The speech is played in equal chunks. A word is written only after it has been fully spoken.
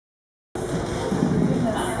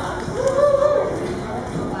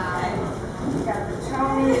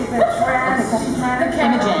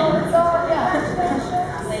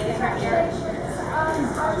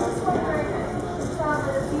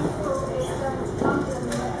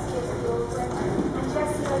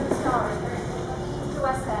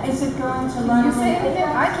going to Can London? you say anything?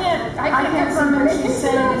 I can't confirm it. She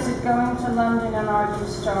said, is it going to London and are you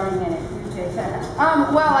starring in it? You take that.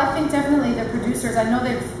 Well, I think definitely the producers, I know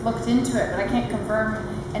they've looked into it, but I can't confirm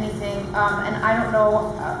anything. And I don't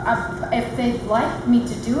know if they'd like me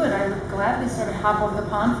to do it. I would gladly sort of hop over the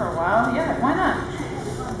pond for a while. Yeah, why not?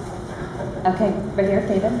 Okay, right here,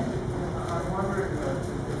 David. I'm wondering if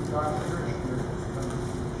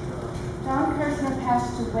Don Kirshner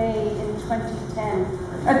passed away in 2010.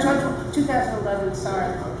 2011,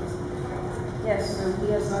 sorry. Yes, so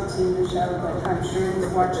he has not seen the show, but I'm sure he's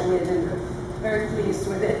watching it and very pleased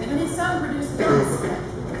with it. But his son produced the Tony Smith.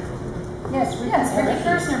 Yes, Ricky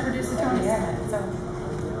Kirshner produced the Tony Smith. So.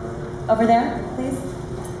 Over there, please.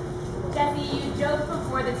 Jessie, you joked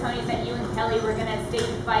before the Tonys that you and Kelly were going to stay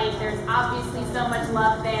and fight. There's obviously so much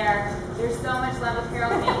love there. There's so much love with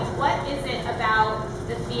Carole King. What is it about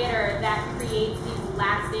the theater that creates these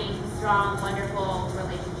lasting, strong, wonderful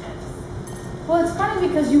relationships? Well, it's funny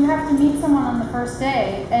because you have to meet someone on the first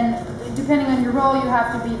day, and depending on your role, you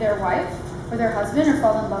have to be their wife or their husband or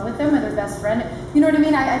fall in love with them or their best friend. You know what I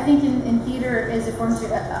mean? I think in theater, as it forms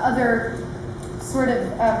to other sort of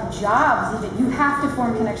jobs, even, you have to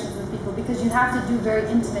form connections with people because you have to do very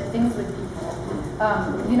intimate things with people.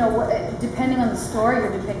 You know, depending on the story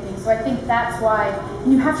you're depicting. So I think that's why,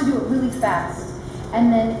 and you have to do it really fast.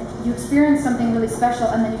 And then you experience something really special,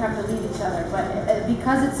 and then you have to leave each other. But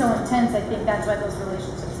because it's so intense, I think that's why those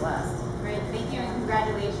relationships last. Great, thank you, and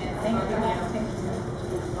congratulations. Thank you.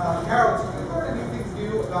 Carole, did you learn anything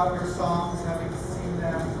new about your songs, having seen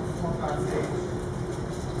them performed on stage?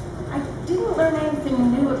 I didn't learn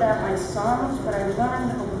anything new about my songs, but I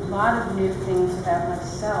learned a lot of new things about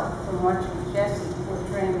myself from watching Jessie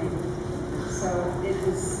portray me. So it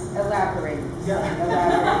was elaborating.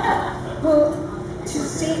 Yeah. Well, to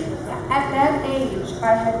see, at that age,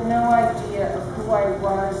 I had no idea of who I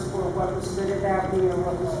was or what was good about me or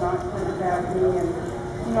what was not good about me. And,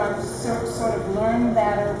 you know, I've sort of learned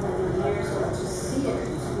that over the years, but to see it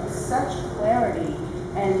with such clarity.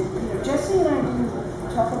 And, you know, Jessie and I didn't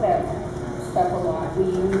talk about stuff a lot. We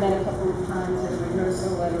met a couple of times at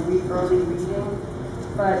rehearsal at a early reading.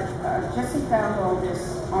 But Jessie found all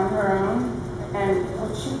this on her own. And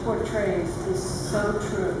what she portrays is so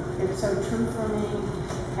true. It's so true for me.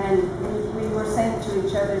 And we were saying to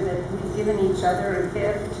each other that we've given each other a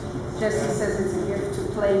gift. Jessie says it's a gift to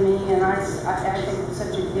play me, and I think it's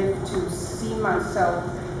such a gift to see myself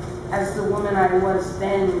as the woman I was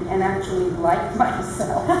then and actually like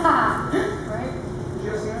myself. Right?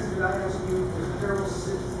 Jessie, did I ask you, is Carole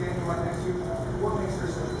standing right next to you? What makes her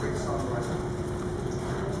such a great songwriter?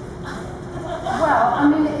 Well, I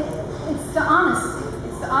mean, it's the honesty.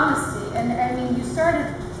 It's the honesty. And I mean, you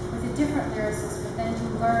started with a different lyricist, but then you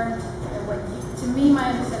learned what to me, my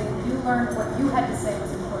understanding, you learned what you had to say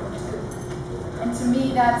was important too. And to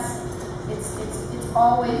me, it's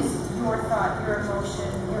always your thought, your emotion,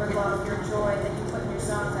 your love, your joy that you put in your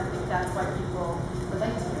songs. I think that's why people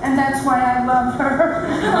relate to you. And that's why I love her.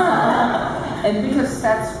 And because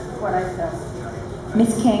that's what I felt.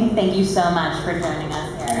 Miss King, thank you so much for joining us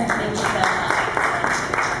here. Thank you so much.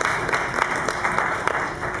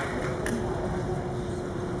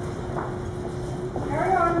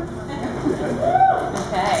 Carry on.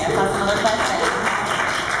 Okay, I saw some other questions.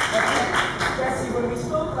 Jessie, when we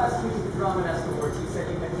spoke last week at the Drum and Esque Awards, you said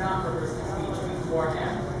you had not rehearsed the speech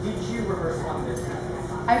beforehand. Did you rehearse one this time?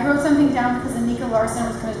 I wrote something down because Anika Larson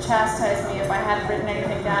was going to chastise me if I hadn't written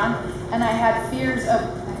anything down, and I had fears of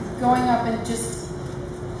going up and just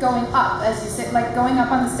going up, as you say, like going up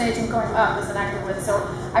on the stage and going up as an actor would. So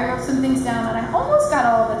I wrote some things down, and I almost got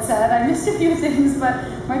all of it said. I missed a few things, but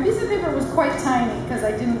my piece of paper was quite tiny because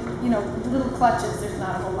I didn't, you know, little clutches. There's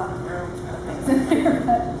not a whole lot of room for things in there.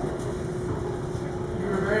 But. You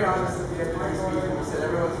were very honest at the end of your speech when you said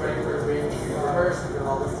everyone's ready for a break. You rehearsed, you did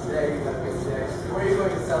all this today, you got a big day. Where are you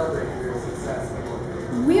going to celebrate your success?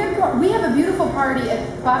 We have a beautiful party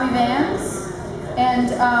at Bobby Van's, and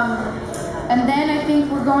then I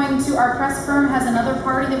think we're going to, our press firm has another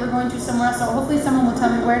party that we're going to somewhere else, so hopefully someone will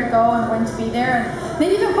tell me where to go and when to be there, and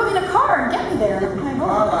maybe even put me in a car and get me there. I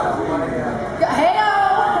hope. Hey-o!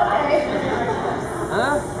 Okay.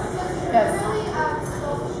 Huh? Yes.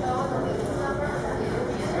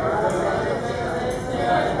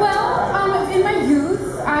 Well, in my youth,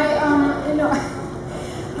 you know,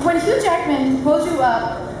 when Hugh Jackman pulls you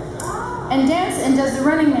up and does the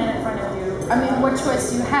Running Man in front of you, I mean, what choice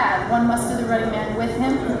do you have? One must do the Running Man with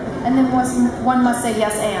him, and then one must say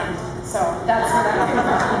yes and. So that's what I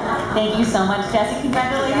have. Thank you so much, Jessie.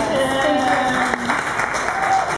 Congratulations.